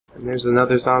And there's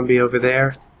another zombie over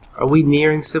there. Are we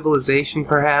nearing civilization,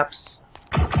 perhaps?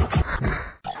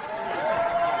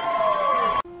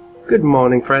 Good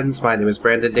morning, friends. My name is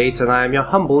Brandon Dates, and I am your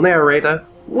humble narrator.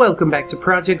 Welcome back to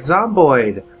Project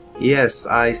Zomboid. Yes,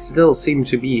 I still seem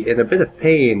to be in a bit of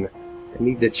pain. I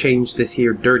need to change this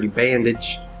here dirty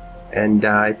bandage. And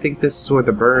I think this is where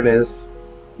the burn is.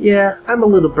 Yeah, I'm a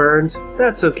little burned.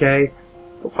 That's okay.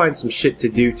 We'll find some shit to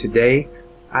do today.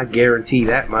 I guarantee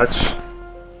that much.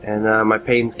 And my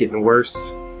pain's getting worse.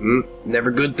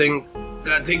 Never good thing.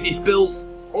 Gotta take these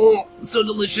pills. Oh, so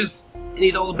delicious.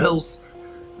 Need all the pills.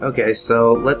 Okay,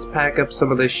 so let's pack up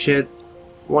some of this shit.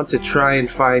 Want to try and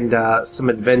find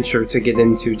some adventure to get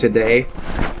into today,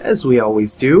 as we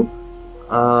always do.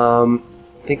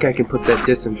 Think I can put that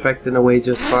disinfectant away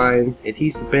just fine.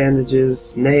 Adhesive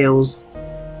bandages, nails.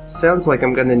 Sounds like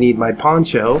I'm gonna need my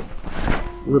poncho.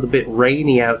 A little bit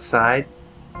rainy outside,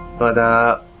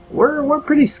 but we're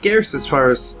pretty scarce as far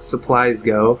as supplies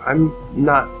go. I'm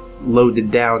not loaded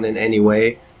down in any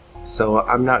way, so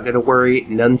I'm not gonna worry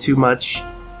none too much.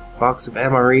 Box of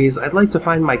MREs. I'd like to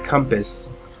find my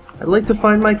compass. I'd like to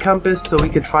find my compass so we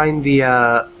could find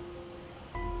the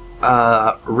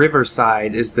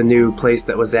Riverside is the new place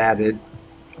that was added.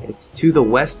 It's to the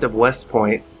west of West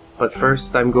Point, but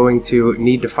first I'm going to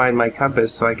need to find my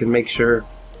compass so I can make sure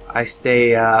I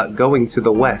stay going to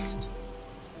the west.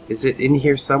 Is it in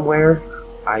here somewhere?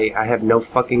 I have no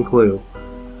fucking clue.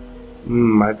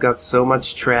 I've got so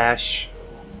much trash,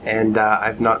 and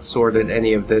I've not sorted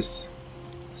any of this.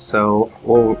 So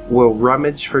we'll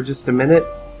rummage for just a minute,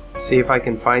 see if I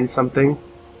can find something.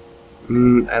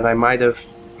 And I might have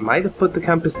put the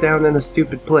compass down in a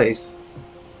stupid place.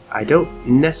 I don't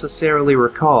necessarily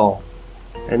recall.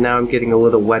 And now I'm getting a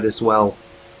little wet as well.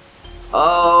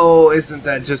 Oh, isn't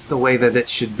that just the way that it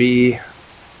should be?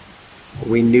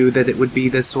 We knew that it would be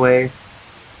this way.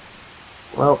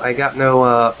 Well, I got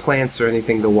no plants or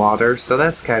anything to water, so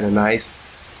that's kind of nice.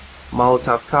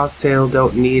 Molotov cocktail,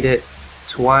 don't need it.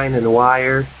 Twine and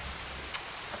wire.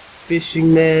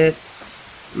 Fishing nets.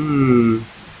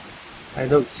 I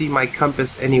don't see my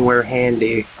compass anywhere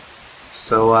handy.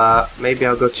 So maybe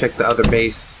I'll go check the other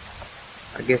base.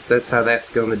 I guess that's how that's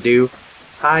gonna do.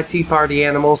 Hi, tea party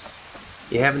animals.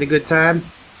 You having a good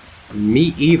time?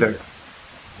 Me either.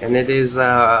 And it is,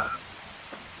 my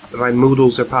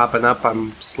moodles are popping up.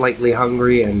 I'm slightly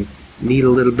hungry and need a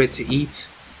little bit to eat.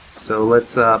 So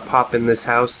let's pop in this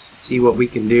house, see what we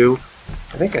can do.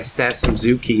 I think I stashed some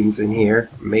zucchinis in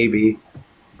here. Maybe.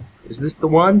 Is this the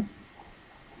one?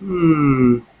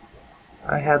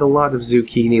 I had a lot of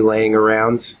zucchini laying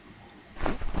around.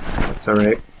 That's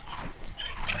alright.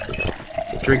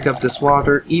 Drink up this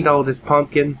water, eat all this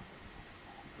pumpkin.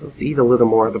 Let's eat a little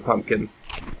more of the pumpkin.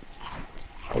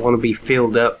 I want to be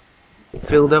filled up.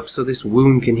 Filled up so this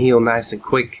wound can heal nice and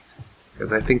quick.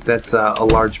 Because I think that's a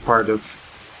large part of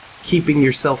keeping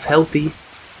yourself healthy,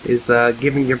 is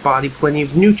giving your body plenty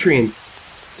of nutrients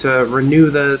to renew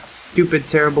the stupid,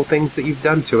 terrible things that you've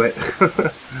done to it.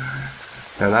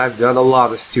 And I've done a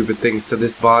lot of stupid things to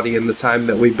this body in the time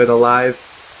that we've been alive.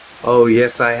 Oh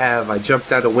yes, I have. I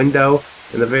jumped out a window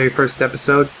in the very first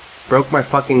episode, broke my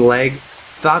fucking leg,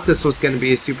 thought this was going to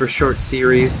be a super short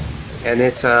series, and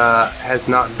it has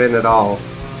not been at all.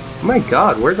 Oh my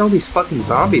god, where'd all these fucking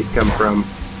zombies come from?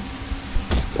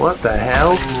 What the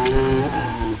hell?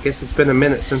 Guess it's been a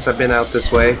minute since I've been out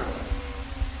this way.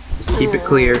 Just keep it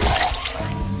clear.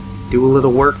 Do a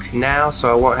little work now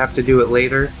so I won't have to do it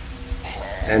later.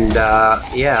 And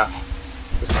yeah,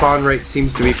 the spawn rate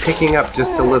seems to be picking up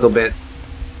just a little bit.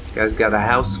 You guys got a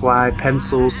housefly,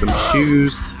 pencil, some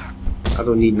shoes. I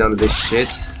don't need none of this shit.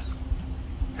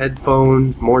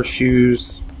 Headphone, more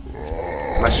shoes.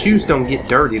 My shoes don't get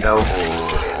dirty though.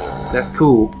 That's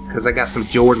cool, because I got some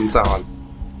Jordans on.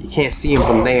 You can't see them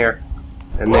from there.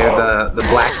 And they're the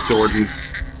black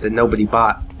Jordans that nobody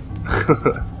bought.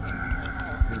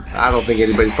 I don't think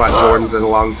anybody's bought Jordans in a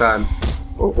long time.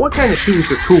 What kind of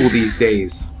shoes are cool these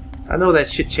days? I know that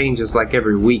shit changes like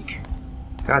every week.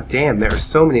 God damn, there are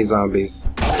so many zombies.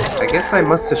 I guess I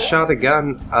must have shot a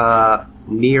gun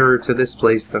nearer to this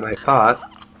place than I thought.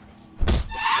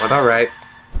 But alright.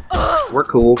 We're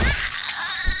cool.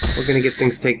 We're gonna get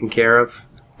things taken care of.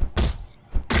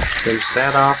 Finish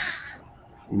that off.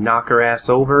 Knock her ass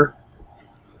over.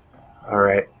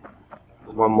 Alright.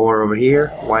 One more over here.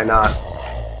 Why not?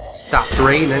 Stopped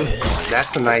raining.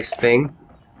 That's a nice thing.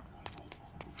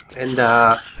 And,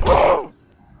 I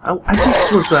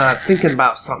just was, thinking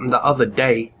about something the other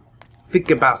day.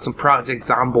 Thinking about some Project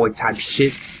Zomboid type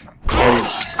shit. And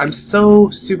I'm so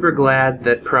super glad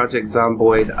that Project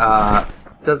Zomboid,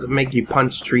 doesn't make you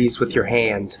punch trees with your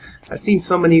hand. I've seen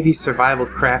so many of these survival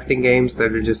crafting games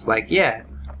that are just like, yeah,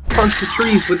 punch the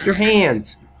trees with your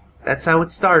hand. That's how it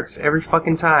starts every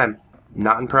fucking time.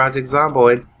 Not in Project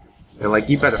Zomboid. They're like,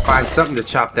 you better find something to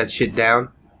chop that shit down.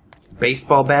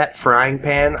 Baseball bat, frying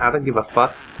pan, I don't give a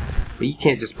fuck. But you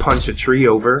can't just punch a tree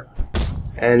over.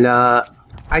 And I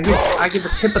give a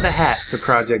tip of the hat to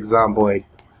Project Zomboid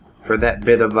for that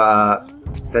bit of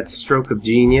that stroke of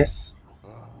genius,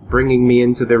 bringing me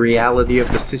into the reality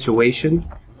of the situation.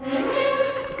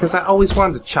 Because I always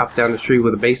wanted to chop down a tree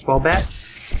with a baseball bat.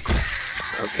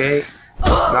 Okay,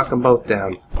 knock them both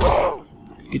down.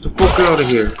 Get the fuck out of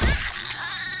here.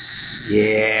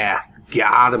 Yeah,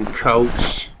 got him,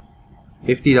 coach.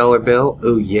 $50 bill,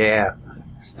 oh yeah.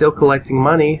 Still collecting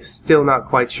money, still not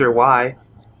quite sure why.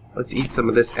 Let's eat some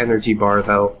of this energy bar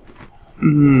though.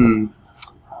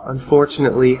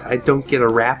 Unfortunately, I don't get a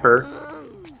wrapper,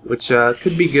 which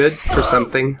could be good for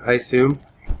something, I assume.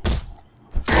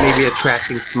 Maybe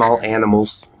attracting small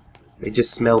animals. They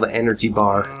just smell the energy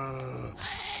bar.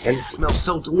 And it smells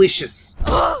so delicious.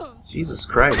 Jesus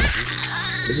Christ.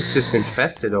 It is just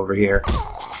infested over here.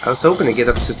 I was hoping to get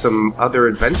up to some other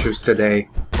adventures today,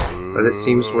 but it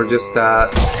seems we're just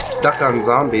stuck on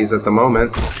zombies at the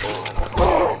moment.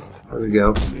 There we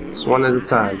go. Just one at a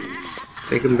time.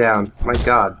 Take them down. My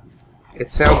god. It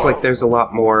sounds like there's a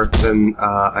lot more than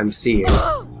I'm seeing.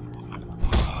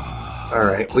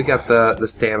 Alright, we got the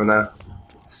stamina.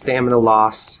 Stamina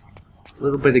loss. A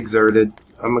little bit exerted.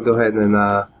 I'm gonna go ahead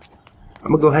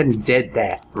and dead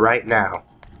that right now.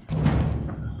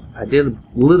 I did a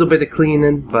little bit of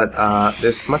cleaning, but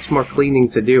there's much more cleaning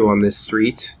to do on this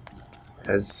street,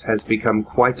 as has become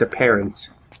quite apparent.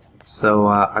 So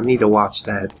I need to watch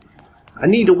that. I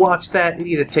need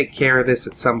to take care of this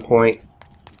at some point.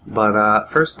 But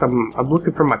first I'm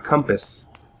looking for my compass.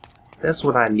 That's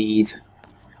what I need.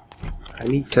 I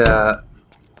need to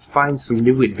find some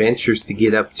new adventures to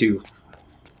get up to.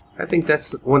 I think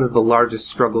that's one of the largest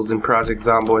struggles in Project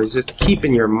Zomboid, is just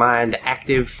keeping your mind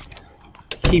active,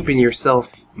 keeping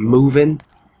yourself moving.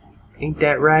 Ain't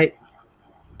that right?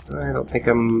 I don't think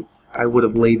I would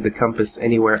have laid the compass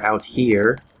anywhere out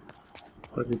here,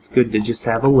 but it's good to just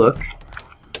have a look.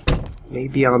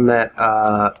 Maybe on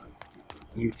that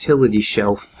utility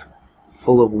shelf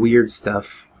full of weird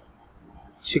stuff.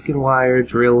 Chicken wire,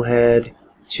 drill head,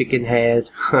 chicken head,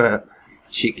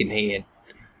 chicken head.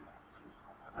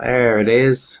 There it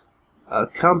is. A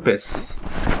compass.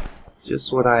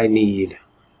 Just what I need.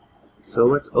 So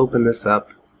let's open this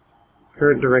up.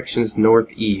 Current direction is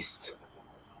northeast.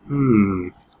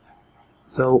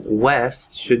 So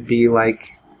west should be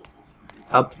like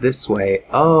up this way.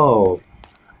 Oh.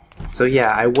 So yeah,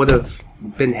 I would have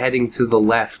been heading to the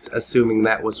left, assuming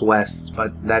that was west,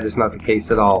 but that is not the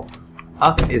case at all.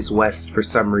 Up is west for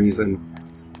some reason.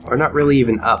 Or not really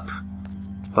even up,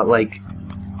 but like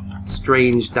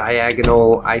strange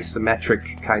diagonal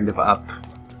isometric kind of up.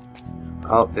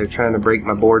 Oh, they're trying to break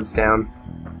my boards down.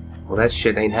 Well, that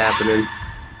shit ain't happening.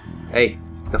 Hey,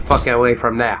 the fuck away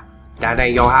from there. That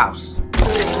ain't your house.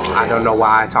 I don't know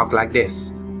why I talk like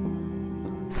this.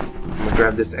 I'm gonna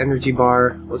grab this energy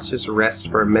bar. Let's just rest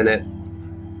for a minute.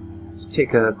 Just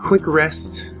take a quick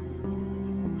rest.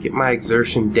 Get my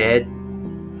exertion dead.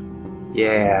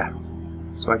 Yeah.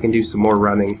 So I can do some more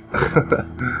running.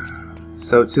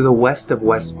 So to the west of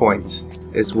West Point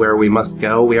is where we must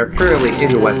go. We are currently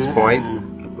in West Point,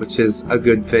 which is a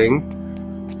good thing.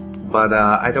 But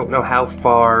I don't know how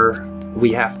far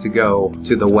we have to go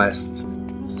to the west.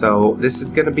 So this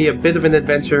is going to be a bit of an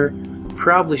adventure.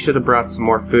 Probably should have brought some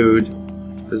more food.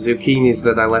 The zucchinis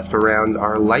that I left around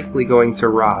are likely going to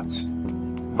rot.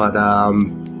 But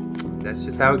that's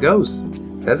just how it goes.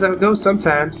 That's how it goes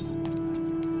sometimes.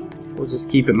 We'll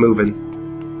just keep it moving.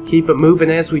 Keep it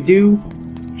moving as we do.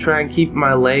 Try and keep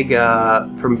my leg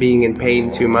from being in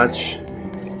pain too much.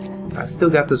 I still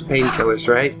got those painkillers,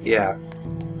 right? Yeah.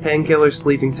 Painkillers,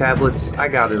 sleeping tablets, I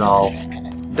got it all.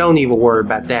 Don't even worry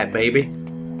about that, baby.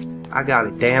 I got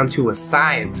it down to a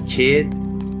science, kid.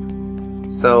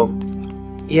 So,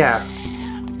 yeah.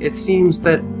 It seems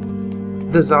that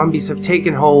the zombies have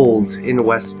taken hold in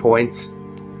West Point.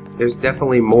 There's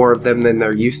definitely more of them than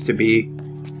there used to be,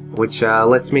 which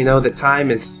lets me know that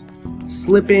time is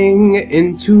slipping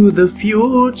into the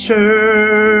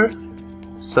future.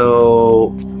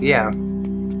 So, yeah.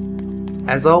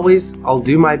 As always, I'll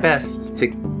do my best to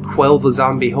quell the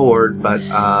zombie horde, but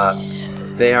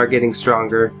they are getting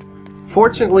stronger.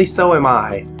 Fortunately, so am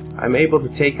I. I'm able to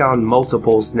take on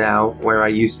multiples now, where I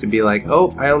used to be like,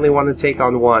 oh, I only want to take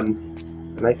on one.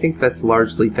 And I think that's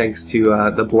largely thanks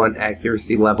to the blunt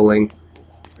accuracy leveling.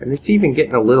 And it's even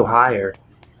getting a little higher.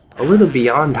 a little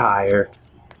beyond higher.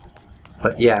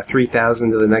 But yeah,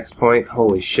 3,000 to the next point.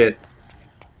 Holy shit.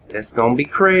 That's gonna be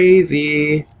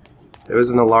crazy. There was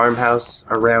an alarm house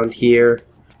around here.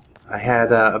 I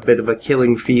had a bit of a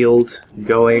killing field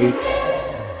going.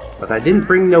 But I didn't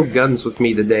bring no guns with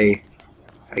me today.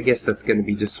 I guess that's gonna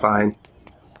be just fine.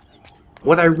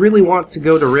 Would I really want to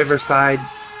go to Riverside?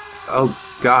 Oh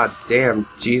god damn,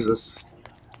 Jesus.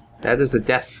 That is a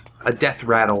death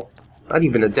rattle. Not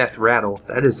even a death rattle.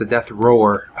 That is a death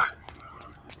roar.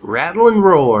 Rattle and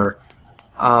roar.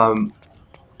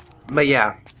 But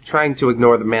yeah, trying to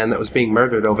ignore the man that was being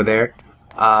murdered over there.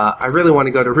 I really want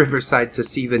to go to Riverside to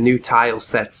see the new tile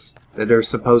sets that are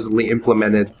supposedly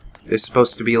implemented. There's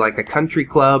supposed to be like a country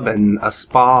club and a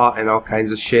spa and all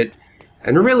kinds of shit.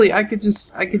 And really, I could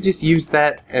just use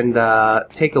that and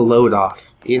take a load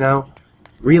off, you know?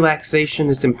 Relaxation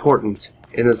is important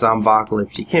in a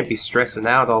zombocalypse. You can't be stressing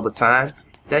out all the time.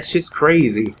 That's just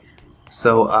crazy.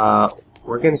 So,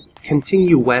 we're gonna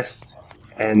continue west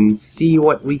and see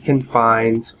what we can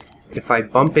find. If I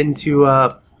bump into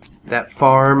that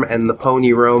farm and the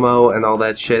Pony Romo and all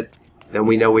that shit, then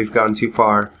we know we've gone too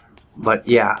far. But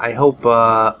yeah, I hope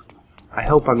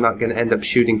I'm not gonna end up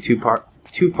shooting too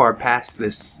far past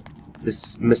this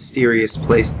mysterious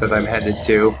place that I'm headed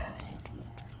to.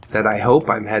 That I hope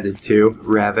I'm headed to,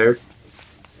 rather.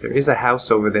 There is a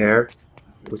house over there,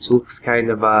 which looks kind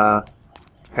of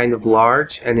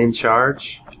large and in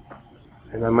charge.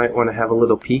 And I might want to have a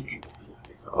little peek.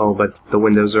 Oh, but the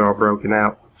windows are all broken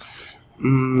out.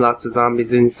 Lots of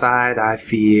zombies inside, I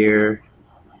fear.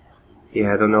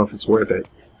 Yeah, I don't know if it's worth it.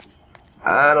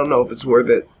 I don't know if it's worth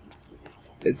it.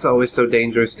 It's always so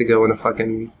dangerous to go in a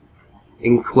fucking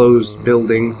enclosed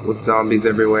building with zombies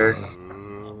everywhere.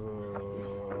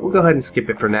 We'll go ahead and skip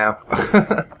it for now.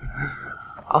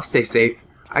 I'll stay safe.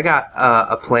 I got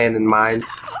a plan in mind.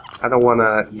 I don't want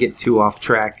to get too off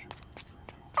track.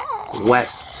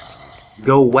 West.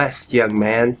 Go west, young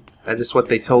man. That is what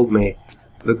they told me.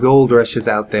 The gold rush is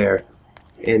out there.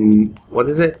 In, what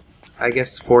is it? I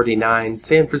guess 49.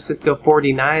 San Francisco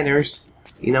 49ers.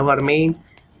 You know what I mean?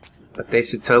 But they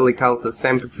should totally call it the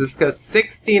San Francisco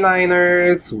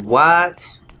 69ers.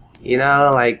 What? You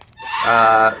know, like,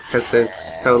 because there's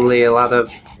totally a lot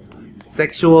of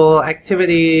sexual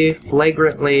activity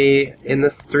flagrantly in the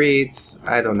streets.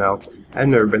 I don't know. I've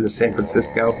never been to San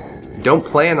Francisco. Don't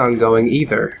plan on going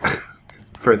either,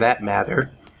 for that matter.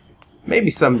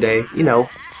 Maybe someday, you know,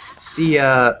 see,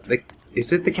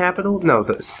 is it the capital? No,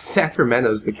 the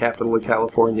Sacramento's the capital of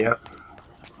California.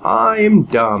 I'm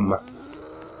dumb.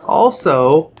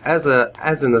 Also, as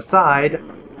an aside,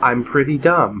 I'm pretty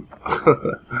dumb.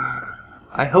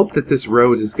 I hope that this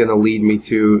road is going to lead me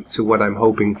to what I'm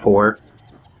hoping for.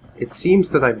 It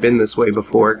seems that I've been this way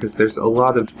before, because there's a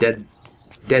lot of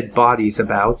dead bodies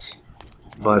about.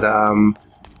 But,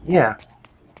 yeah.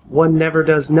 One never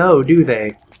does know, do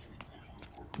they?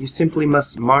 You simply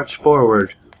must march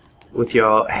forward, with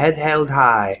your head held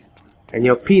high, and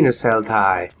your penis held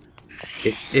high,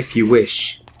 if you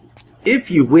wish.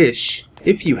 If you wish.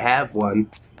 If you have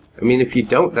one. I mean, if you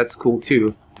don't, that's cool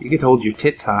too. You could hold your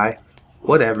tits high.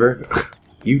 Whatever.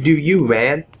 You do you,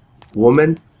 man.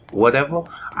 Woman. Whatever.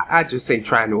 I just ain't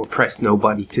trying to oppress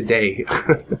nobody today.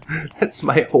 That's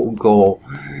my whole goal.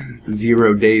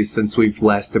 0 days since we've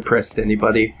last oppressed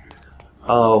anybody.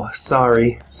 Oh,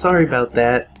 sorry. Sorry about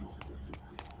that.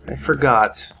 I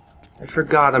forgot.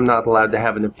 I'm not allowed to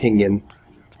have an opinion.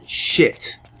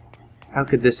 Shit. How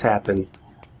could this happen?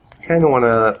 I kinda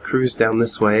wanna cruise down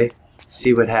this way.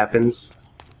 See what happens.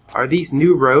 Are these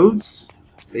new roads?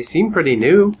 They seem pretty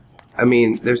new. I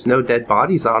mean, there's no dead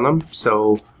bodies on them,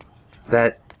 so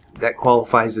that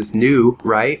qualifies as new,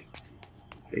 right?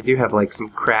 They do have like some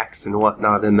cracks and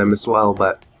whatnot in them as well,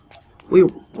 but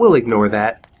we'll ignore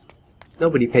that.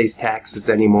 Nobody pays taxes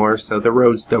anymore, so the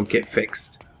roads don't get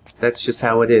fixed. That's just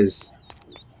how it is.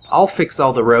 I'll fix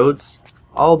all the roads.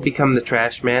 I'll become the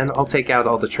trash man. I'll take out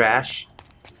all the trash.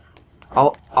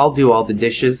 I'll do all the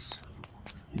dishes.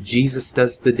 Jesus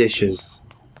does the dishes.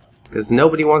 Because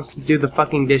nobody wants to do the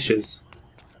fucking dishes.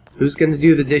 Who's gonna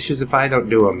do the dishes if I don't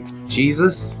do them?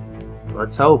 Jesus?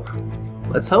 Let's hope.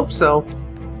 Let's hope so.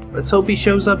 Let's hope he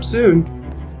shows up soon.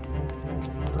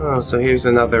 Oh, so here's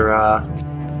another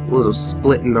little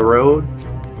split in the road.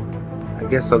 I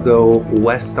guess I'll go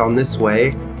west on this way.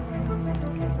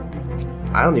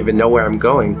 I don't even know where I'm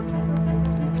going.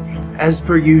 As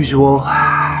per usual,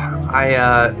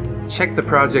 I checked the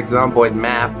Project Zomboid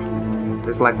map.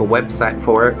 There's like a website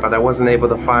for it, but I wasn't able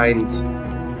to find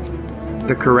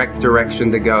the correct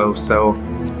direction to go, so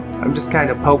I'm just kind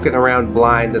of poking around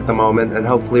blind at the moment, and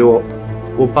hopefully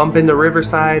we'll we'll bump into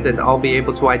Riverside and I'll be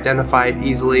able to identify it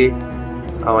easily.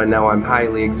 Oh, and now I'm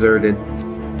highly exerted.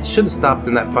 I should have stopped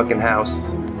in that fucking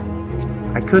house.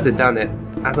 I could have done it.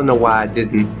 I don't know why I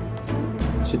didn't.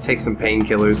 Should take some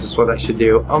painkillers is what I should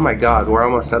do. Oh my god, we're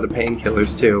almost out of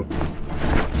painkillers too.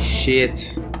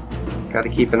 Shit. Gotta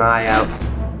keep an eye out.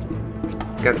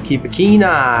 Gotta keep a keen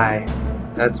eye.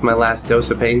 That's my last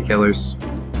dose of painkillers.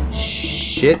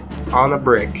 Shit on a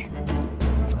brick.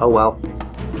 Oh well.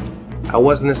 I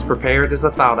wasn't as prepared as I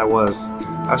thought I was.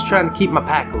 I was trying to keep my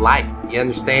pack light, you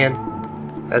understand?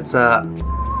 That's a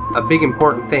big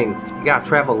important thing. You gotta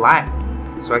travel light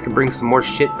so I can bring some more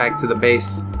shit back to the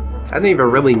base. I don't even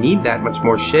really need that much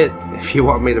more shit, if you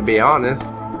want me to be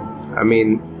honest. I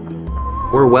mean,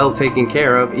 we're well taken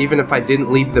care of. Even if I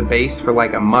didn't leave the base for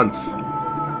like a month,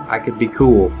 I could be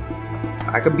cool.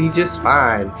 I could be just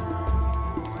fine.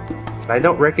 I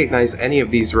don't recognize any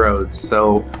of these roads,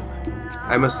 so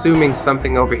I'm assuming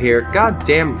something over here.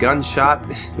 Goddamn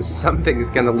gunshot. Something's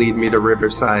gonna lead me to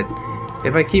Riverside.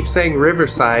 If I keep saying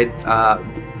Riverside,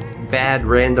 bad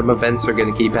random events are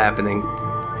gonna keep happening.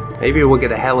 Maybe we'll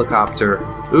get a helicopter.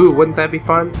 Ooh, wouldn't that be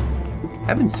fun?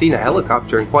 Haven't seen a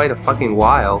helicopter in quite a fucking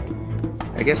while.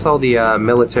 I guess all the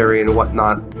military and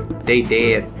whatnot, they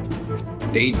dead.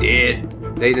 They did.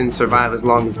 They didn't survive as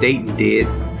long as Dayton did.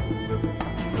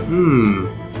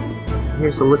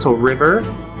 Here's a little river.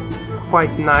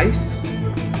 Quite nice.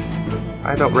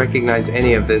 I don't recognize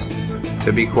any of this,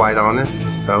 to be quite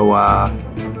honest, so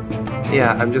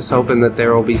yeah, I'm just hoping that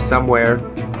there will be somewhere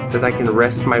that I can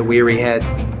rest my weary head.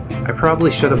 I probably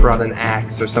should have brought an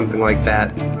axe or something like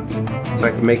that, so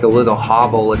I can make a little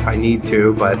hobble if I need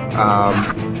to, but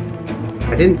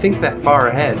I didn't think that far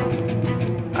ahead.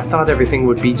 I thought everything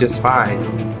would be just fine,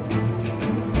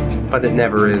 but it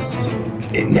never is.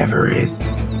 It never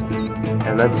is.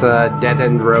 And that's a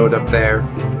dead-end road up there.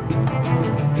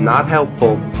 Not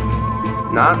helpful.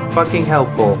 Not fucking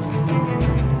helpful.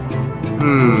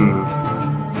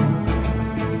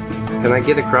 Can I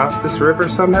get across this river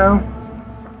somehow?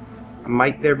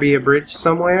 Might there be a bridge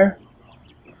somewhere?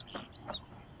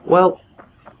 Well,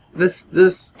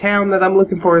 this town that I'm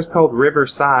looking for is called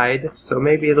Riverside, so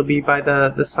maybe it'll be by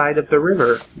the side of the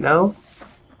river. No?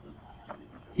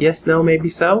 Yes, no, maybe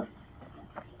so?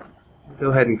 Go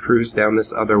ahead and cruise down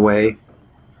this other way.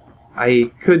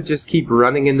 I could just keep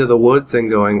running into the woods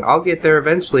and going, I'll get there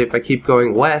eventually if I keep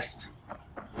going west,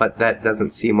 but that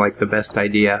doesn't seem like the best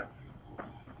idea.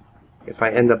 If I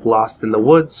end up lost in the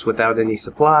woods without any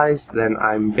supplies, then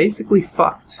I'm basically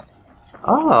fucked.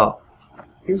 Oh,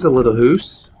 here's a little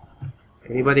hoose.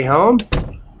 Anybody home?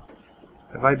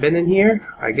 Have I been in here?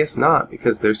 I guess not,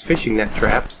 because there's fishing net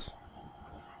traps.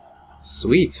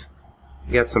 Sweet.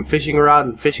 We got some fishing rod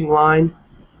and fishing line.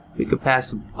 We could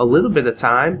pass a little bit of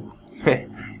time.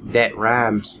 That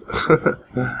rhymes.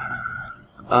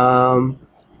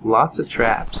 Lots of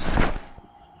traps.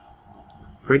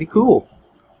 Pretty cool.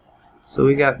 So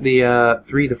we got the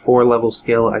 3 to 4 level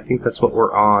skill. I think that's what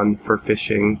we're on for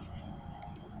fishing.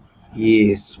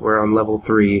 Yes, we're on level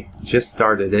 3. Just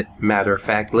started it,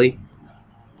 matter-of-factly.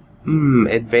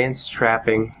 Advanced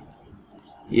trapping.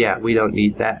 Yeah, we don't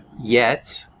need that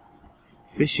yet.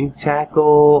 Fishing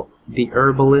tackle, the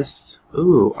herbalist.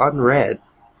 Ooh, unread.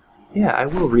 Yeah, I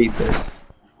will read this.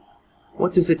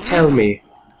 What does it tell me?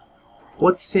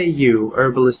 What say you,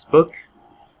 herbalist book?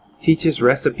 Teaches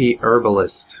recipe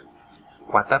herbalist.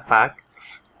 What the fuck?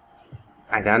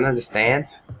 I don't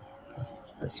understand.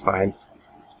 That's fine.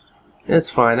 That's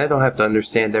fine, I don't have to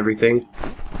understand everything.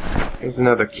 Here's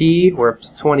another key. We're up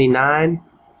to 29.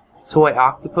 Toy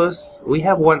octopus. We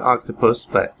have one octopus,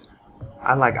 but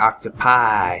I like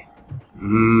octopi.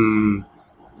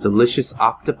 Delicious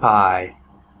octopi.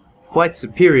 Quite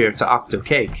superior to octo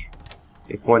cake,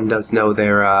 if one does know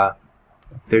their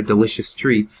delicious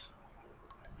treats.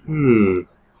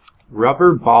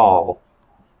 Rubber ball.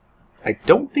 I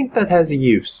don't think that has a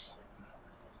use.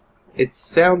 It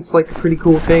sounds like a pretty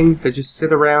cool thing to just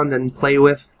sit around and play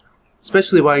with,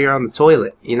 especially while you're on the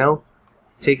toilet, you know?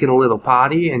 Taking a little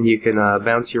potty and you can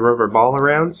bounce your rubber ball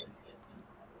around.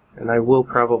 And I will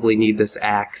probably need this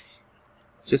axe,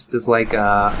 just as like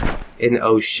an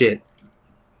oh shit.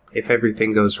 If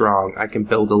everything goes wrong, I can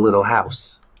build a little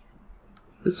house.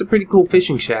 This is a pretty cool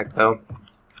fishing shack, though.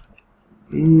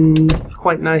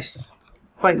 Quite nice.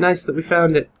 Quite nice that we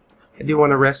found it. I do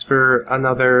want to rest for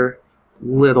another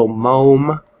little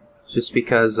moam, just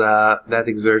because that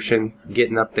exertion,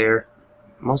 getting up there.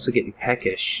 I'm also getting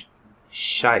peckish.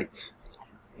 Shite.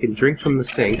 You can drink from the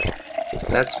sink.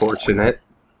 That's fortunate.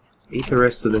 Eat the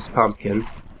rest of this pumpkin.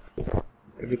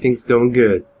 Everything's going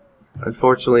good.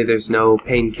 Unfortunately, there's no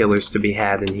painkillers to be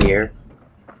had in here.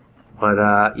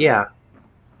 But, yeah.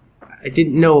 I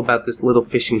didn't know about this little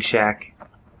fishing shack.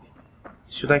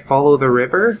 Should I follow the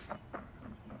river?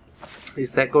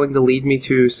 Is that going to lead me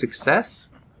to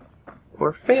success?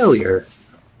 Or failure?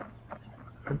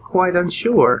 I'm quite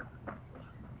unsure.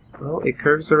 Well, it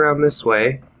curves around this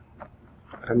way.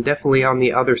 I'm definitely on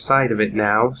the other side of it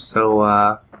now, so,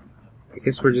 I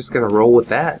guess we're just gonna roll with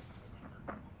that.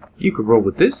 You could roll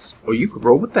with this, or you could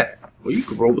roll with that. Or you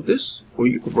could roll with this, or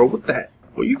you could roll with that.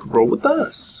 Or you could roll with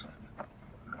us.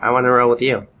 I want to roll with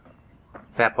you.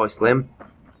 Fat Boy Slim.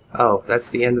 Oh, that's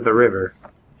the end of the river.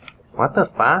 What the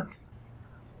fuck?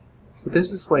 So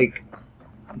this is like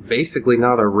basically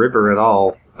not a river at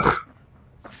all.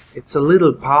 It's a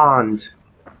little pond,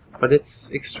 but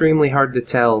it's extremely hard to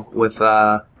tell with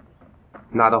not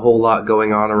a whole lot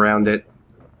going on around it.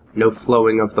 No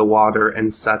flowing of the water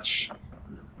and such.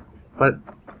 But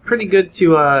pretty good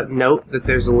to note that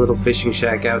there's a little fishing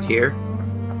shack out here.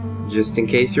 Just in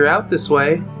case you're out this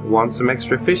way, want some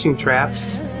extra fishing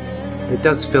traps. It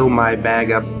does fill my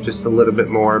bag up just a little bit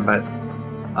more, but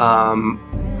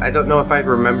I don't know if I'd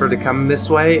remember to come this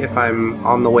way if I'm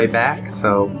on the way back,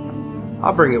 so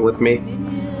I'll bring it with me.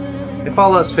 If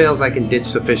all else fails, I can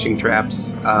ditch the fishing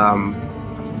traps.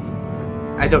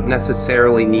 I don't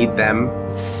necessarily need them.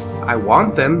 I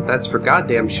want them, that's for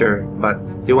goddamn sure,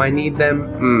 but do I need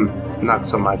them? Not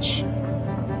so much.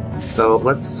 So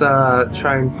let's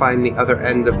try and find the other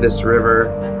end of this river.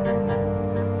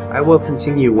 I will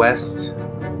continue west.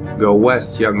 Go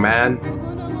west, young man.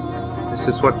 This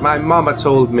is what my mama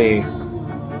told me.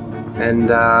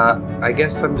 And I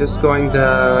guess I'm just going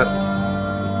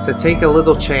to take a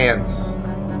little chance.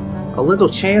 A little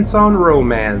chance on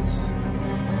romance.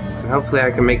 And hopefully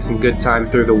I can make some good time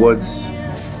through the woods.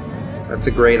 That's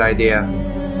a great idea.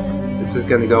 This is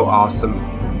gonna go awesome.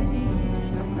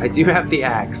 I do have the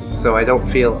axe, so I don't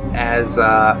feel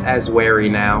as wary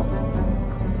now.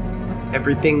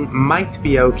 Everything might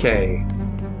be okay.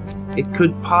 It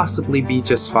could possibly be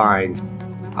just fine.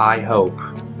 I hope.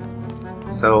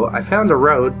 So, I found a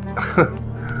road.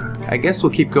 I guess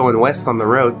we'll keep going west on the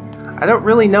road. I don't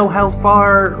really know how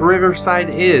far Riverside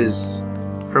is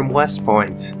from West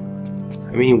Point.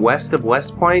 I mean, west of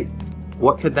West Point?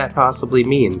 What could that possibly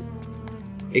mean?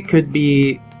 It could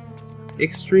be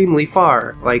extremely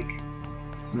far. Like,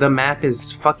 the map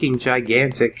is fucking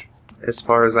gigantic as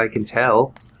far as I can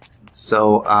tell.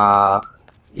 So,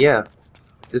 yeah.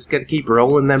 Just gotta keep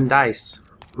rolling them dice.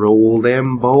 Roll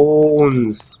them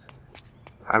bones.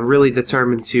 I'm really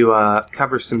determined to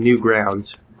cover some new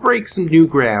ground. Break some new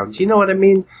ground. You know what I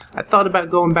mean? I thought about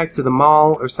going back to the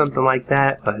mall or something like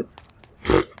that, but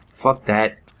fuck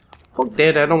that. Fuck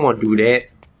that, I don't want to do that.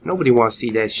 Nobody wants to see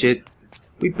that shit.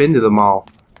 We've been to the mall.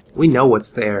 We know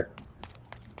what's there.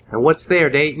 And what's there,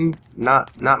 Dayton?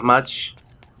 Not much.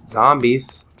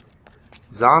 Zombies.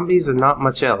 Zombies and not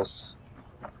much else.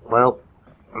 Well,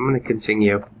 I'm gonna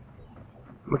continue.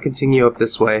 I'm gonna continue up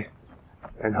this way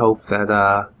and hope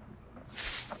that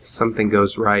something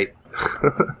goes right.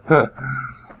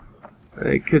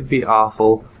 It could be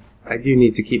awful. I do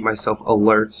need to keep myself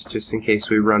alert just in case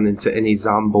we run into any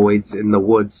zomboids in the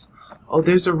woods. Oh,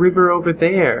 there's a river over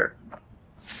there.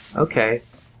 Okay.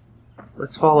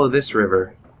 Let's follow this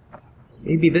river.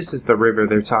 Maybe this is the river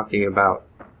they're talking about.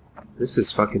 This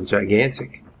is fucking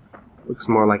gigantic. Looks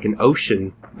more like an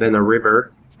ocean than a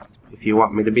river, if you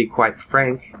want me to be quite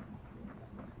frank.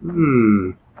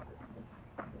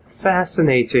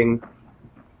 Fascinating.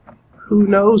 Who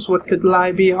knows what could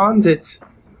lie beyond it?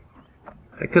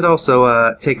 I could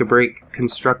also take a break,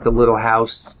 construct a little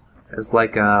house as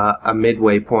like a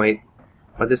midway point,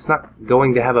 but it's not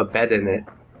going to have a bed in it.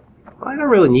 Well, I don't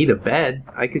really need a bed.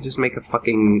 I could just make a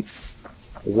fucking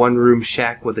one-room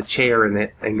shack with a chair in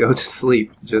it and go to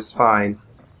sleep just fine.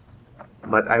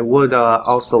 But I would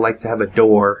also like to have a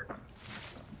door,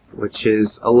 which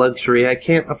is a luxury I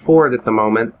can't afford at the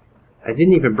moment. I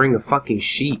didn't even bring a fucking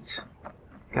sheet.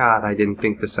 God, I didn't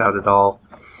think this out at all.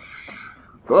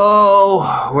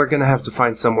 Oh, we're gonna have to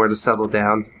find somewhere to settle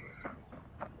down.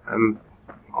 I'm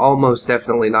almost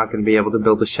definitely not gonna be able to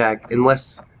build a shack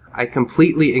unless I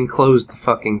completely enclose the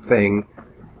fucking thing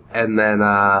and then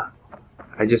I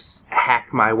just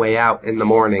hack my way out in the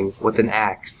morning with an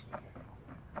axe.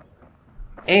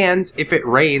 And if it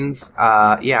rains,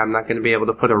 yeah, I'm not gonna be able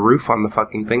to put a roof on the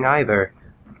fucking thing either.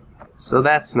 So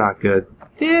that's not good.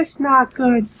 That's not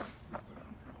good.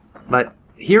 But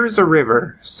here's a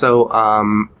river, so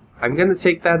I'm gonna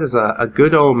take that as a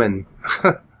good omen.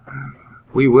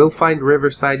 We will find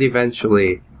Riverside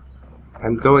eventually.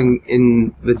 I'm going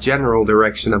in the general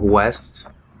direction of west.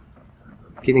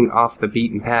 Getting off the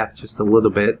beaten path just a little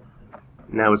bit.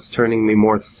 Now it's turning me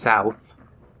more south.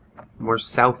 More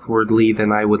southwardly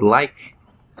than I would like,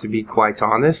 to be quite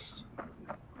honest.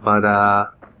 But, I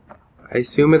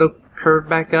assume it'll curve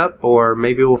back up, or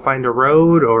maybe we'll find a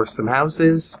road or some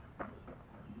houses.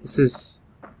 This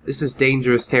is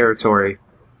dangerous territory.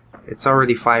 It's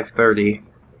already 5:30.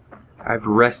 I've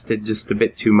rested just a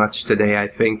bit too much today, I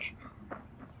think.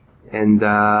 And,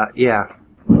 yeah.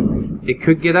 It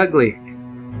could get ugly.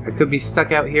 I could be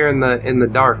stuck out here in the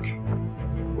dark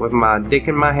with my dick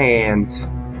in my hand.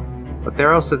 But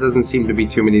there also doesn't seem to be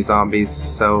too many zombies,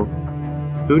 so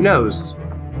who knows?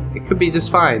 It could be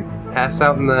just fine. Pass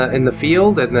out in the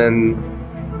field and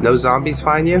then no zombies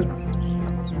find you?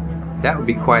 That would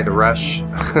be quite a rush.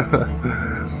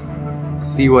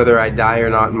 See whether I die or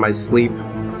not in my sleep.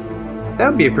 That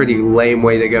would be a pretty lame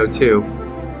way to go too.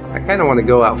 I kinda wanna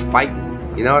go out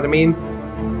fighting, you know what I mean?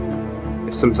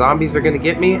 If some zombies are gonna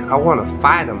get me, I wanna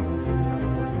fight them.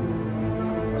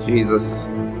 Jesus.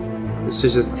 This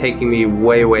is just taking me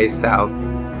way, way south.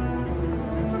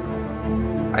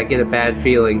 I get a bad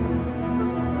feeling.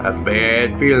 A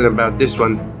bad feeling about this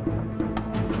one.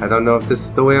 I don't know if this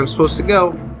is the way I'm supposed to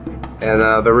go. And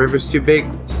the river's too big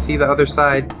to see the other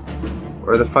side.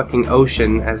 Or the fucking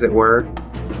ocean, as it were.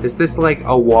 Is this like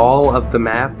a wall of the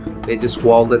map? They just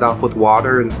walled it off with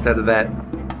water instead of that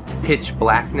pitch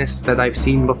blackness that I've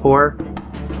seen before?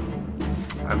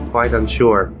 I'm quite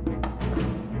unsure.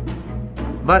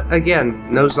 But again,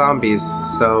 no zombies,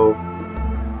 so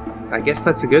I guess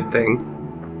that's a good thing.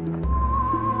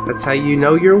 That's how you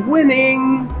know you're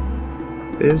winning!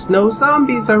 There's no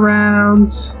zombies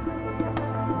around!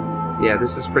 Yeah,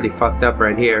 this is pretty fucked up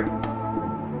right here.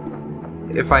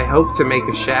 If I hope to make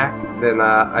a shack, then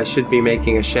I should be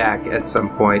making a shack at some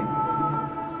point.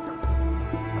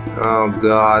 Oh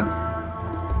god.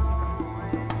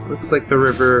 Looks like the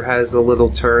river has a little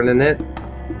turn in it.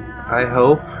 I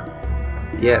hope.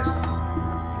 Yes.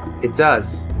 It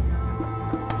does.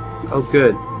 Oh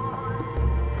good.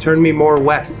 Turn me more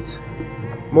west.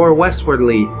 More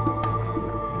westwardly.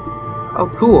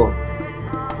 Oh cool.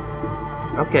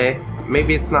 Okay,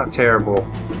 maybe it's not terrible.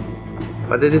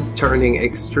 But it is turning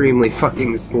extremely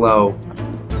fucking slow.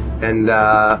 And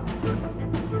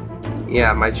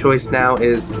yeah, my choice now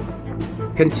is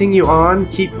continue on,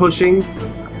 keep pushing,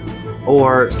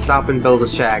 or stop and build a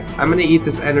shack. I'm gonna eat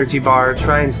this energy bar,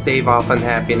 try and stave off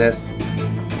unhappiness.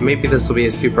 Maybe this will be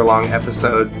a super long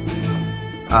episode.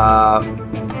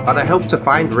 But I hope to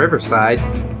find Riverside.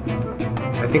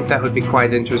 I think that would be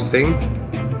quite interesting.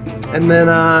 And then,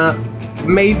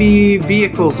 maybe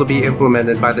vehicles will be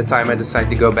implemented by the time I decide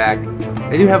to go back.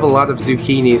 I do have a lot of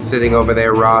zucchinis sitting over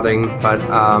there rotting, but,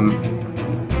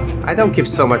 I don't give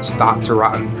so much thought to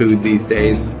rotten food these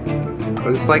days.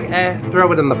 I'm just like,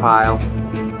 throw it in the pile.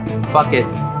 Fuck it.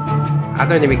 I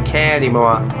don't even care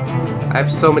anymore. I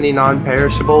have so many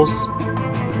non-perishables.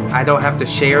 I don't have to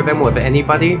share them with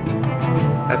anybody.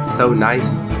 That's so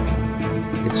nice.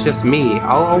 It's just me,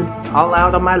 all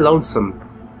out on my lonesome.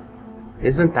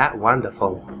 Isn't that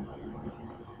wonderful?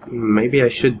 Maybe I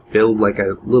should build like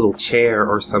a little chair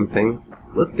or something.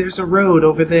 Look, there's a road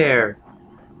over there.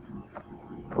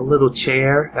 A little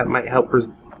chair that might help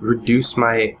reduce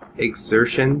my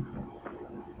exertion.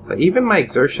 But even my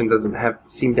exertion doesn't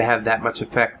seem to have that much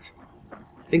effect.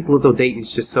 I think little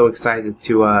Dayton's just so excited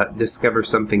to discover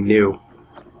something new.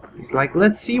 He's like,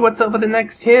 let's see what's over the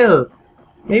next hill.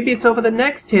 Maybe it's over the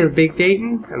next hill, Big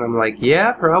Dayton. And I'm like,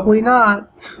 yeah, probably not.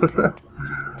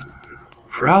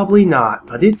 Probably not,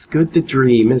 but it's good to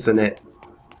dream, isn't it?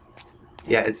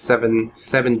 Yeah, it's 7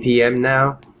 p.m.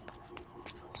 now.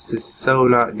 This is so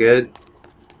not good.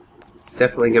 It's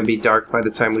definitely gonna be dark by the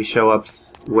time we show up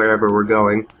wherever we're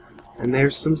going. And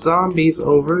there's some zombies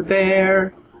over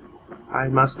there. I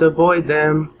must avoid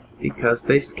them because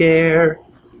they scare.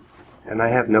 And I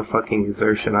have no fucking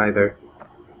exertion either.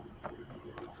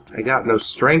 I got no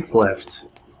strength left.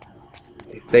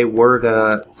 If they were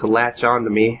to latch onto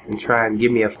me and try and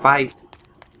give me a fight,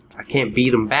 I can't beat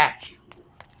them back.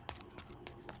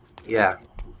 Yeah.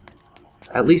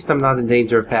 At least I'm not in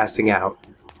danger of passing out.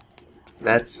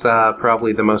 That's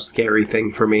probably the most scary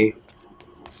thing for me.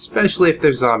 Especially if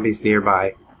there's zombies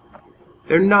nearby.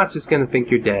 They're not just gonna think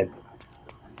you're dead.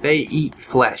 They eat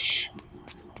flesh.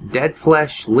 Dead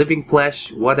flesh, living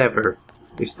flesh, whatever.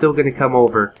 They're still gonna come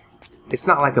over. It's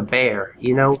not like a bear,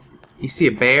 you know? You see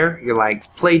a bear, you're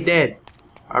like, play dead.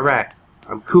 Alright,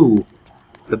 I'm cool.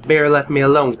 The bear left me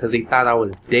alone because he thought I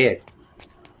was dead.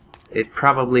 It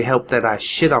probably helped that I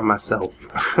shit on myself.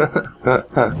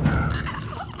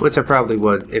 Which I probably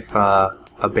would if a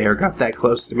bear got that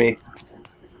close to me.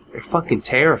 They're fucking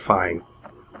terrifying.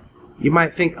 You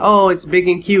might think, oh, it's big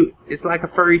and cute. It's like a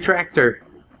furry tractor.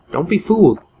 Don't be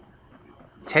fooled.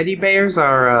 Teddy bears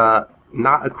are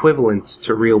not equivalent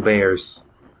to real bears.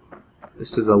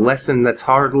 This is a lesson that's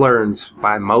hard learned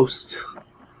by most.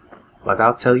 But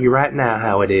I'll tell you right now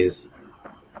how it is.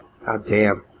 God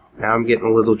damn. Now I'm getting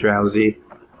a little drowsy.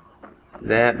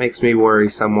 That makes me worry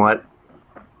somewhat.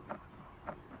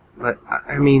 But,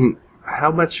 I mean,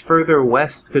 how much further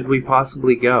west could we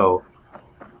possibly go?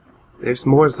 There's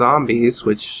more zombies,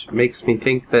 which makes me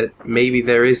think that maybe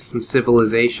there is some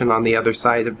civilization on the other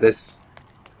side of this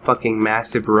fucking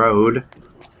massive road.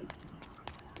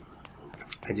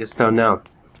 I just don't know.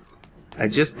 I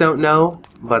just don't know,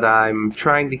 but I'm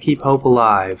trying to keep hope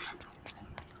alive.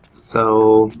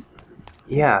 So,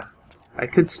 yeah. I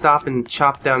could stop and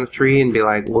chop down a tree and be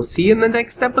like, we'll see you in the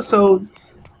next episode.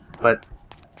 But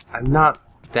I'm not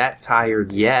that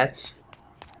tired yet.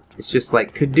 It's just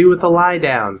like, could do with a lie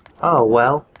down. Oh,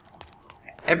 well.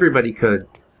 Everybody could.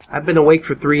 I've been awake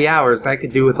for 3 hours. I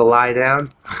could do with a lie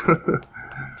down.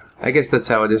 I guess that's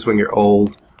how it is when you're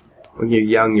old. When you're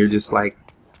young, you're just like,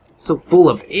 so full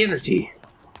of energy.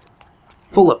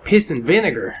 Full of piss and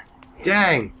vinegar.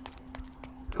 Dang.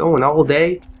 Going all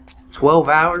day. 12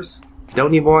 hours.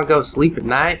 Don't even want to go sleep at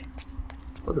night.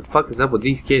 What the fuck is up with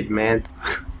these kids, man?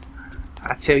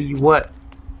 I tell you what.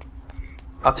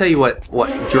 I'll tell you what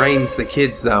drains the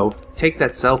kids, though. Take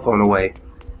that cell phone away.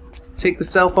 Take the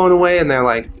cell phone away and they're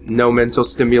like, no mental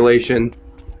stimulation.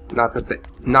 Not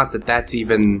that that's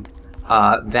even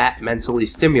that mentally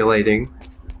stimulating.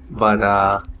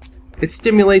 But it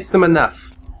stimulates them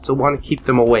enough to want to keep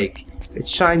them awake. It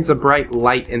shines a bright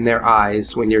light in their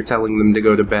eyes when you're telling them to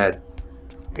go to bed.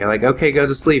 You're like, okay, go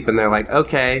to sleep. And they're like,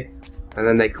 okay. And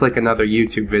then they click another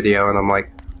YouTube video and I'm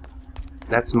like,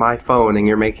 that's my phone and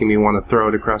you're making me want to throw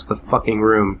it across the fucking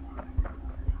room.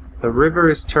 The river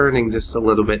is turning just a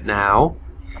little bit now.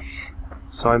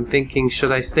 So I'm thinking,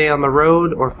 should I stay on the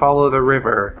road or follow the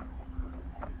river?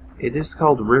 It is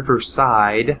called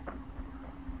Riverside.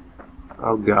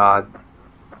 Oh god.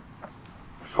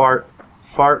 Fart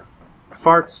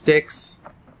sticks.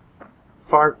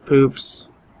 Fart poops.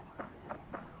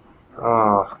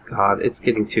 Oh god, it's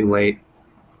getting too late.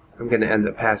 I'm gonna end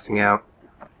up passing out.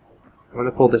 I'm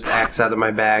gonna pull this axe out of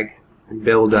my bag and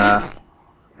build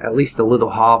at least a little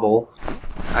hovel.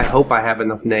 I hope I have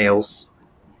enough nails.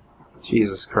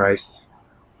 Jesus Christ.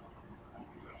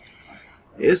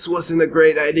 This wasn't a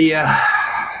great idea.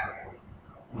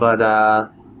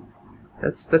 But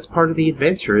that's part of the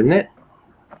adventure, isn't it?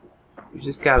 You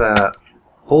just gotta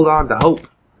hold on to hope.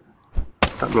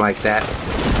 Something like that.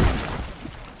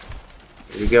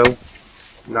 There we go.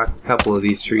 Knock a couple of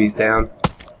these trees down.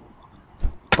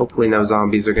 Hopefully no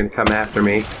zombies are gonna come after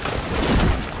me.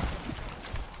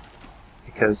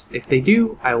 Because if they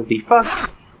do, I will be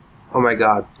fucked. Oh my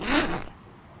god.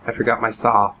 I forgot my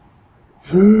saw.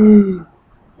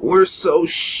 We're so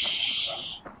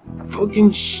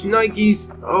fucking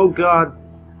shnikes. Oh god.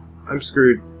 I'm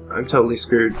screwed. I'm totally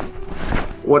screwed.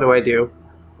 What do I do?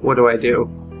 What do I do?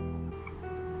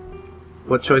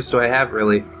 What choice do I have,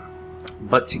 really?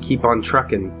 But to keep on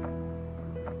trucking.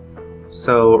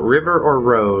 So, river or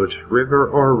road? River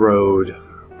or road?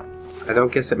 I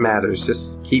don't guess it matters.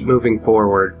 Just keep moving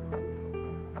forward.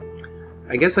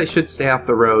 I guess I should stay off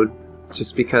the road,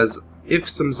 just because if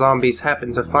some zombies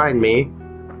happen to find me,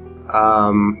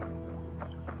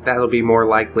 that'll be more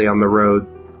likely on the road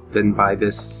than by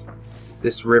this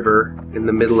river in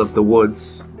the middle of the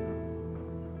woods.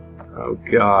 Oh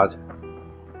god.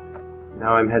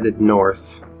 Now I'm headed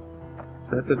north. Is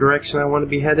that the direction I want to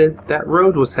be headed? That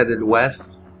road was headed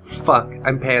west. Fuck,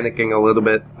 I'm panicking a little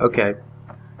bit. Okay.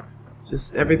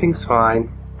 Just, everything's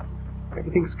fine.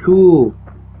 Everything's cool.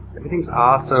 Everything's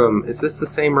awesome. Is this the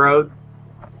same road?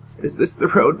 Is this the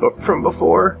road from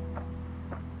before?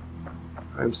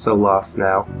 I'm so lost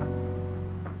now.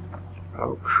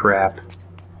 Oh crap.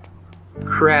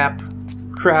 Crap.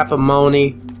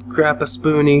 Crap-a-mony.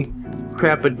 Crap-a-spoony.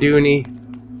 Crap-a-doony.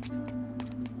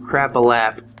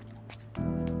 Crap-a-lap.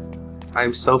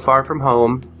 I'm so far from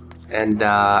home, and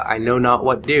I know not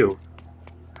what do.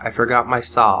 I forgot my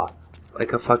saw.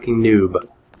 Like a fucking noob.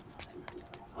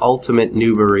 Ultimate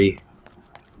noobery.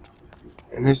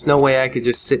 And there's no way I could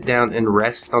just sit down and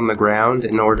rest on the ground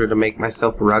in order to make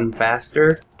myself run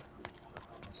faster.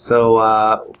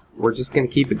 So, we're just gonna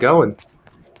keep it going.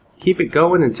 Keep it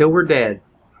going until we're dead.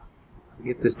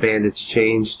 Get this bandage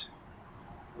changed.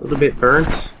 A little bit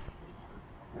burnt.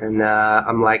 And,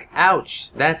 I'm like,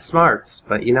 ouch, that smarts.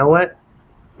 But you know what?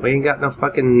 We ain't got no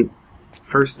fucking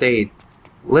first aid.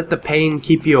 Let the pain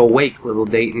keep you awake, little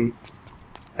Dayton.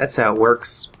 That's how it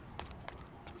works.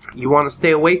 You want to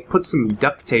stay awake? Put some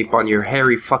duct tape on your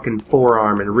hairy fucking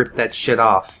forearm and rip that shit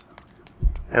off.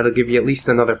 That'll give you at least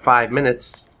another 5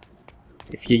 minutes.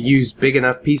 If you use big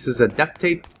enough pieces of duct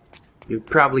tape, you'd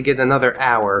probably get another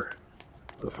hour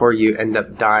before you end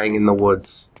up dying in the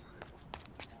woods.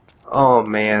 Oh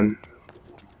man.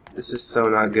 This is so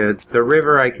not good. The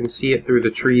river, I can see it through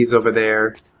the trees over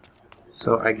there.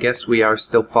 So I guess we are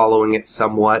still following it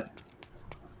somewhat.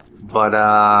 But,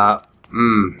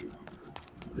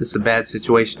 this is a bad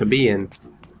situation to be in.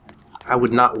 I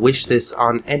would not wish this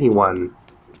on anyone.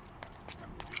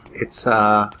 It's,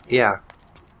 yeah.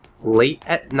 Late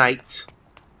at night.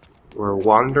 We're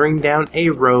wandering down a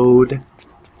road.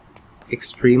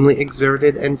 Extremely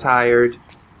exerted and tired.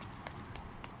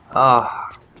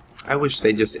 I wish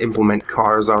they'd just implement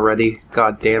cars already.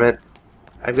 God damn it.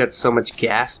 I've got so much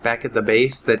gas back at the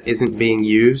base that isn't being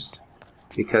used.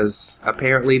 Because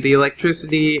apparently the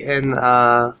electricity and,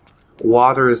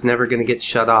 water is never going to get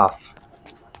shut off.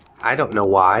 I don't know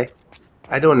why.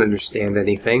 I don't understand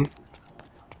anything.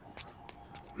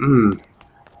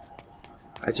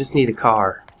 I just need a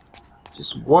car.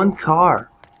 Just one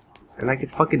car. And I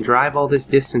could fucking drive all this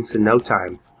distance in no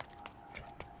time.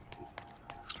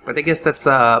 But I guess that's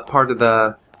part of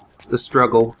the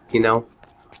struggle, you know?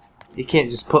 You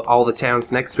can't just put all the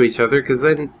towns next to each other, because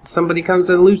then somebody comes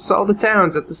and loots all the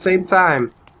towns at the same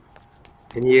time.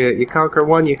 And you conquer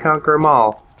one, you conquer them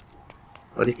all.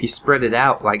 But if you spread it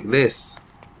out like this,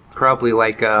 probably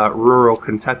like rural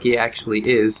Kentucky actually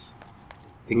is,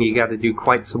 then you gotta do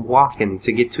quite some walking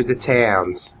to get to the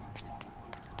towns.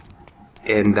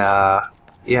 And,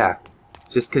 yeah.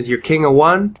 Just because you're king of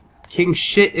one, king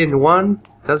shit in one,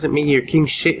 doesn't mean you're king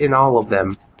shit in all of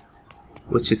them.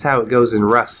 Which is how it goes in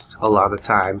Rust a lot of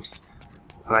times.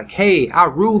 Like, hey, I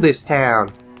rule this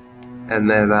town! And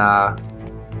then,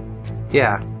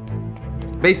 yeah.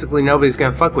 Basically, nobody's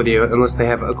gonna fuck with you unless they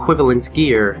have equivalent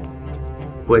gear.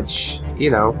 Which, you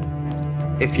know,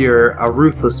 if you're a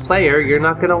ruthless player, you're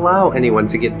not gonna allow anyone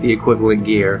to get the equivalent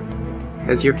gear.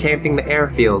 Because you're camping the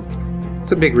airfield.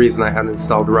 It's a big reason I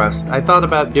uninstalled Rust. I thought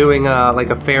about doing, like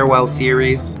a farewell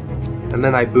series. And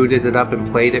then I booted it up and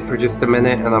played it for just a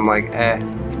minute, and I'm like,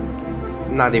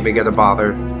 not even gonna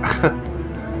bother.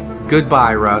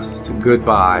 Goodbye, Rust.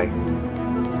 Goodbye.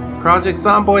 Project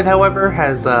Zomboid, however,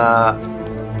 has,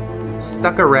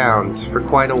 stuck around for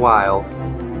quite a while.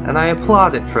 And I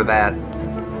applaud it for that.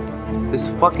 This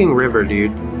fucking river,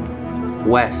 dude.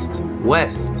 West.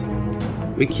 West.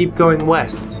 We keep going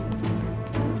west.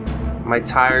 My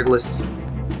tireless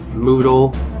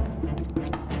moodle.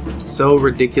 So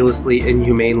ridiculously,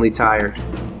 inhumanely tired.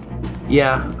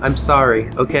 Yeah, I'm sorry,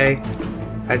 okay?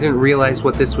 I didn't realize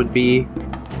what this would be.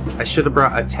 I should have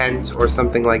brought a tent or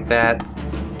something like that.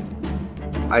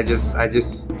 I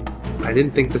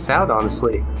didn't think this out,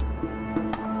 honestly.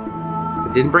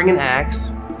 I didn't bring an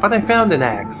axe, but I found an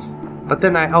axe. But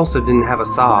then I also didn't have a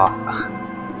saw.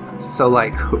 So,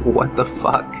 like, what the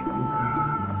fuck?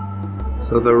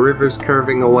 So the river's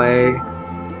curving away.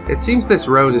 It seems this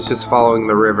road is just following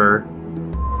the river.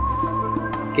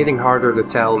 Getting harder to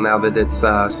tell now that it's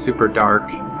super dark.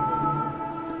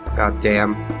 God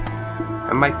damn.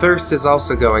 And my thirst is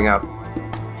also going up.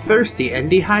 Thirsty and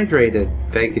dehydrated.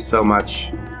 Thank you so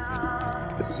much.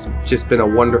 This has just been a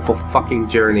wonderful fucking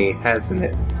journey, hasn't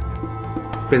it?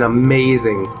 Been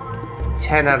amazing.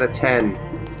 10 out of 10.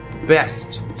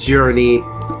 Best journey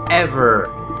ever.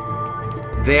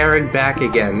 There and back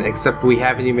again, except we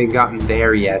haven't even gotten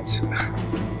there yet.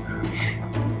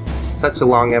 Such a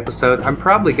long episode. I'm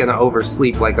probably gonna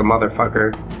oversleep like a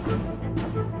motherfucker.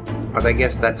 But I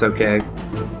guess that's okay.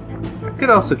 I could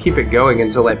also keep it going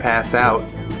until I pass out.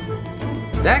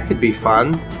 That could be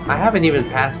fun. I haven't even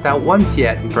passed out once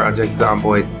yet in Project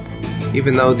Zomboid.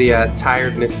 Even though the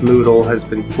tiredness moodle has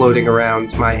been floating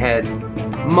around my head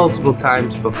multiple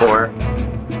times before.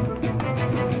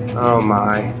 Oh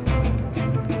my.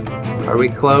 Are we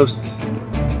close?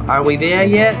 Are we there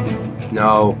yet?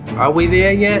 No. Are we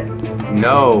there yet?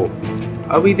 No.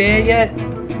 Are we there yet?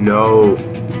 No.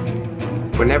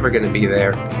 We're never gonna be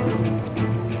there.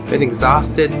 Been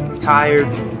exhausted, tired,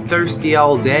 thirsty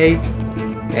all day,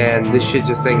 and this shit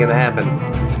just ain't gonna happen.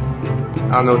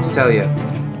 I don't know what to tell you.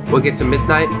 We'll get to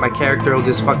midnight, my character will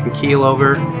just fucking keel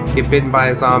over, get bitten by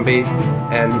a zombie,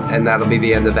 and that'll be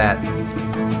the end of that.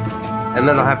 And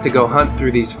then I'll have to go hunt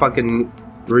through these fucking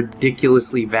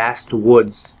ridiculously vast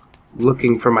woods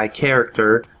looking for my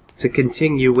character to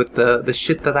continue with the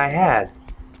shit that I had.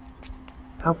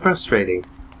 How frustrating.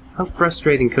 How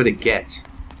frustrating could it get?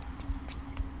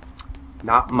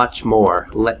 Not much more,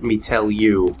 let me tell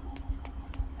you.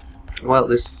 Well,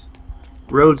 this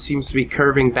road seems to be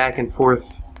curving back and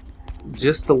forth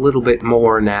just a little bit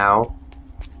more now.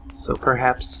 So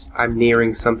perhaps I'm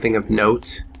nearing something of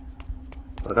note.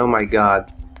 But oh my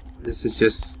god, this is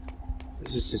just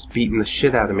beating the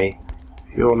shit out of me.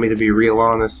 If you want me to be real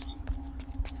honest.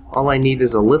 All I need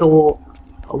is a little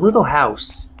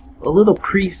house. A little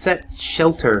preset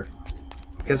shelter.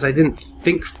 Because I didn't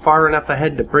think far enough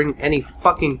ahead to bring any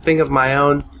fucking thing of my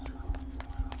own.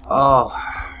 Oh,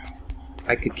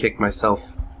 I could kick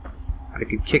myself. I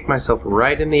could kick myself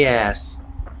right in the ass.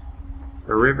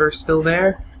 The river still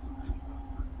there?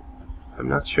 I'm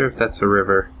not sure if that's a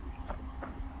river.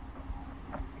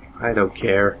 I don't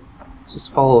care.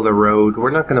 Just follow the road. We're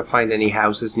not going to find any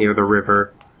houses near the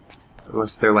river.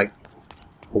 Unless they're like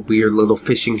a weird little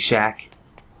fishing shack.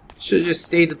 Should've just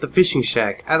stayed at the fishing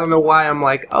shack. I don't know why I'm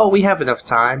like, oh, we have enough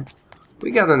time.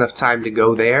 We got enough time to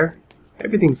go there.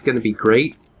 Everything's going to be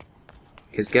great.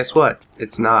 Because guess what?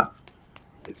 It's not.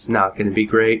 It's not going to be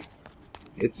great.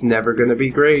 It's never going to be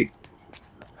great.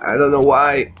 I don't know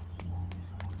why.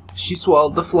 She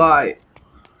swallowed the fly.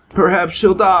 Perhaps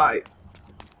she'll die.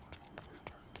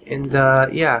 And,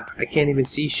 yeah, I can't even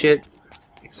see shit.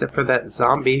 Except for that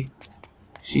zombie.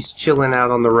 She's chilling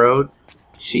out on the road.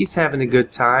 She's having a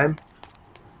good time.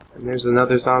 And there's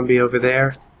another zombie over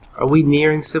there. Are we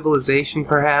nearing civilization,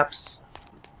 perhaps?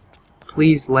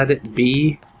 Please let it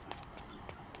be.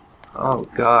 Oh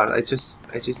god, I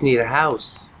just need a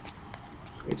house.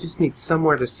 I just need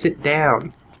somewhere to sit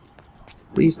down.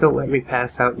 Please don't let me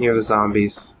pass out near the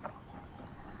zombies.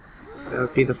 That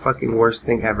would be the fucking worst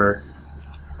thing ever.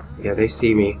 Yeah, they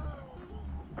see me.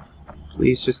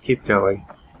 Please just keep going.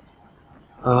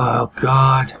 Oh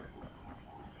god.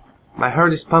 My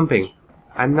heart is pumping.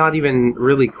 I'm not even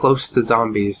really close to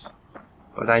zombies.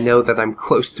 But I know that I'm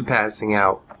close to passing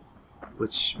out.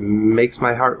 Which makes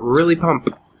my heart really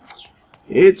pump.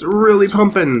 It's really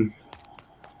pumping.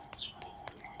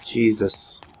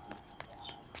 Jesus.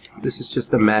 This is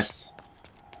just a mess.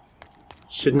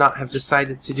 Should not have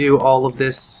decided to do all of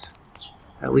this.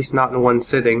 At least not in one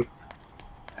sitting.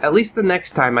 At least the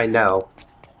next time I know.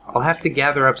 I'll have to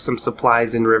gather up some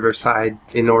supplies in Riverside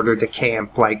in order to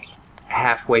camp, like,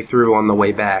 halfway through on the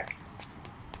way back.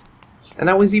 And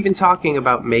I was even talking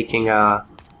about making a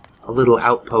little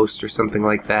outpost or something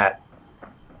like that.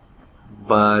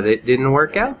 But it didn't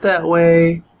work out that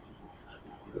way.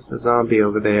 There's a zombie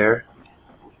over there.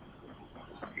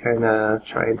 Just kinda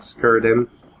try and skirt him.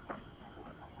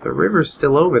 The river's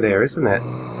still over there, isn't it?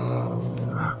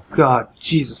 God,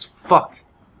 Jesus, fuck.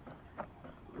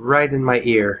 Right in my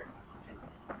ear.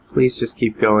 Please just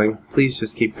keep going. Please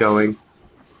just keep going.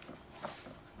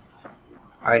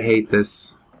 I hate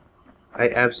this. I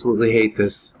absolutely hate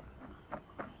this.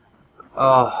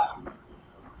 Oh.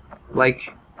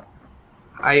 Like,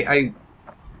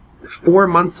 4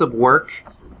 months of work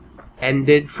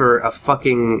ended for a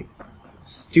fucking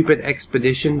stupid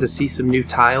expedition to see some new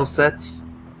tile sets.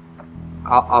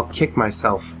 I'll kick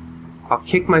myself. I'll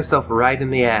kick myself right in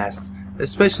the ass.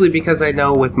 Especially because I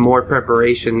know with more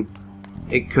preparation,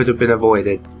 it could have been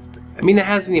avoided. I mean, it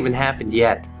hasn't even happened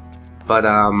yet. But,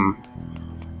 I'm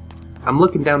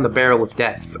looking down the barrel of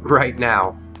death right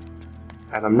now.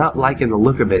 And I'm not liking the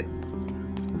look of it.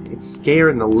 It's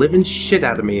scaring the living shit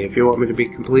out of me, if you want me to be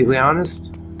completely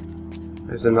honest.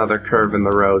 There's another curve in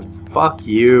the road. Fuck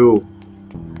you.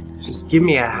 Just give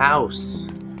me a house.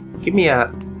 Give me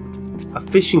a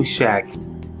fishing shack.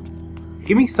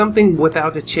 Give me something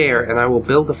without a chair, and I will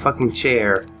build a fucking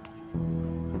chair.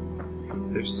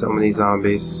 There's so many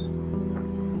zombies.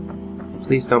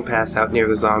 Please don't pass out near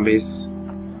the zombies.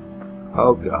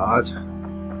 Oh god.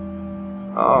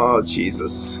 Oh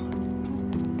Jesus.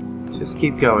 Just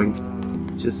keep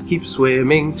going. Just keep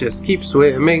swimming. Just keep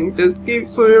swimming. Just keep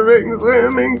swimming.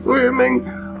 Swimming. Swimming.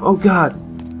 Oh god.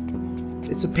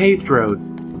 It's a paved road.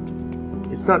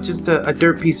 It's not just a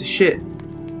dirt piece of shit.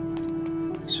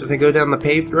 Should I go down the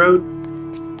paved road?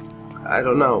 I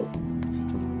don't know.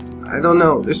 I don't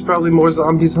know. There's probably more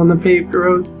zombies on the paved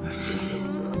road.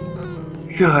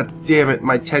 God damn it,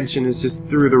 my tension is just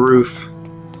through the roof.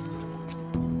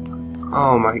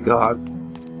 Oh my god.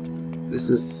 This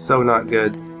is so not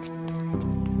good.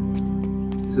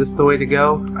 Is this the way to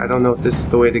go? I don't know if this is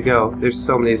the way to go. There's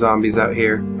so many zombies out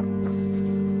here.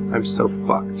 I'm so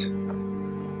fucked.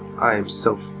 I am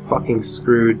so fucking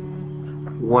screwed.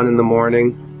 1 in the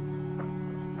morning.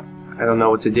 I don't know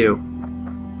what to do.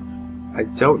 I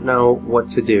don't know what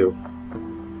to do.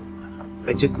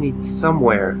 I just need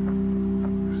somewhere.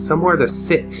 Somewhere to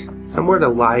sit. Somewhere to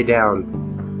lie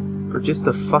down. For just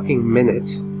a fucking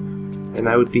minute. And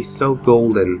I would be so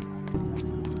golden.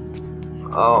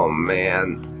 Oh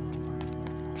man.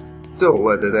 Don't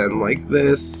let it end like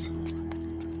this.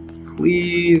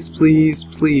 Please, please,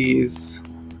 please.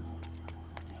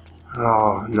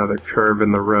 Oh, another curve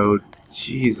in the road.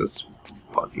 Jesus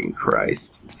fucking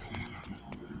Christ.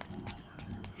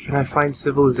 Can I find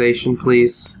civilization,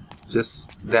 please?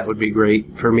 Just, that would be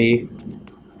great for me.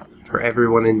 For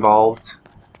everyone involved.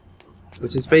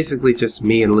 Which is basically just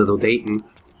me and little Dayton.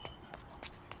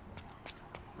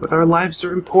 But our lives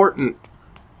are important.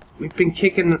 We've been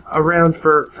kicking around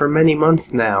for many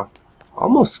months now.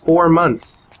 Almost 4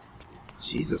 months.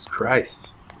 Jesus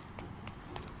Christ.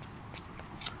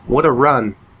 What a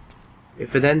run.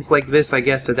 If it ends like this, I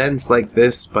guess it ends like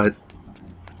this, but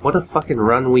what a fucking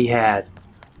run we had.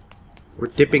 We're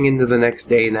dipping into the next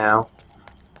day now.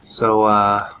 So,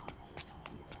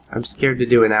 I'm scared to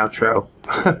do an outro.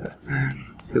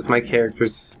 Because my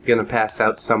character's gonna pass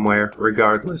out somewhere,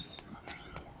 regardless.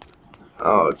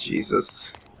 Oh,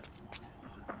 Jesus.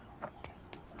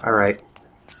 Alright.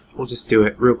 We'll just do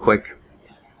it real quick.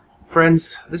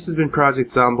 Friends, this has been Project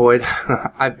Zomboid.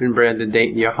 I've been Brandon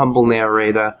Dayton, your humble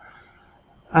narrator.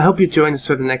 I hope you join us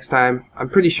for the next time. I'm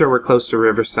pretty sure we're close to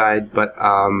Riverside, but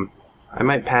I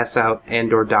might pass out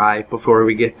and or die before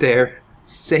we get there.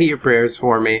 Say your prayers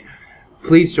for me.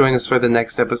 Please join us for the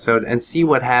next episode and see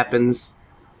what happens.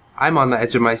 I'm on the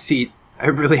edge of my seat. I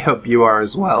really hope you are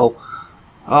as well.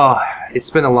 Oh, it's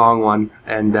been a long one,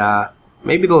 and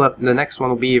maybe the next one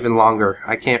will be even longer.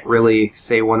 I can't really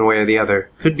say one way or the other.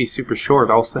 Could be super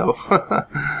short also.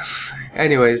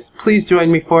 Anyways, please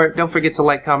join me for it. Don't forget to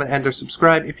like, comment, and or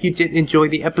subscribe. If you did enjoy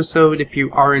the episode, if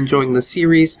you are enjoying the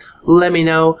series, let me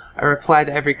know. I reply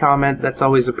to every comment. That's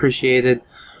always appreciated.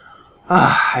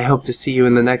 I hope to see you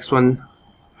in the next one,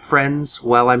 friends,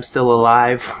 while I'm still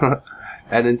alive.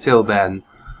 And until then,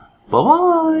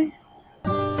 bye-bye.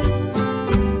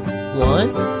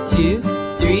 1, 2,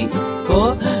 3,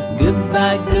 4.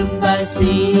 Goodbye, goodbye,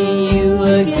 see you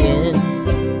again.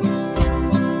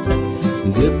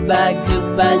 Goodbye,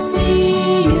 goodbye,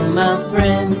 see you, my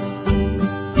friends.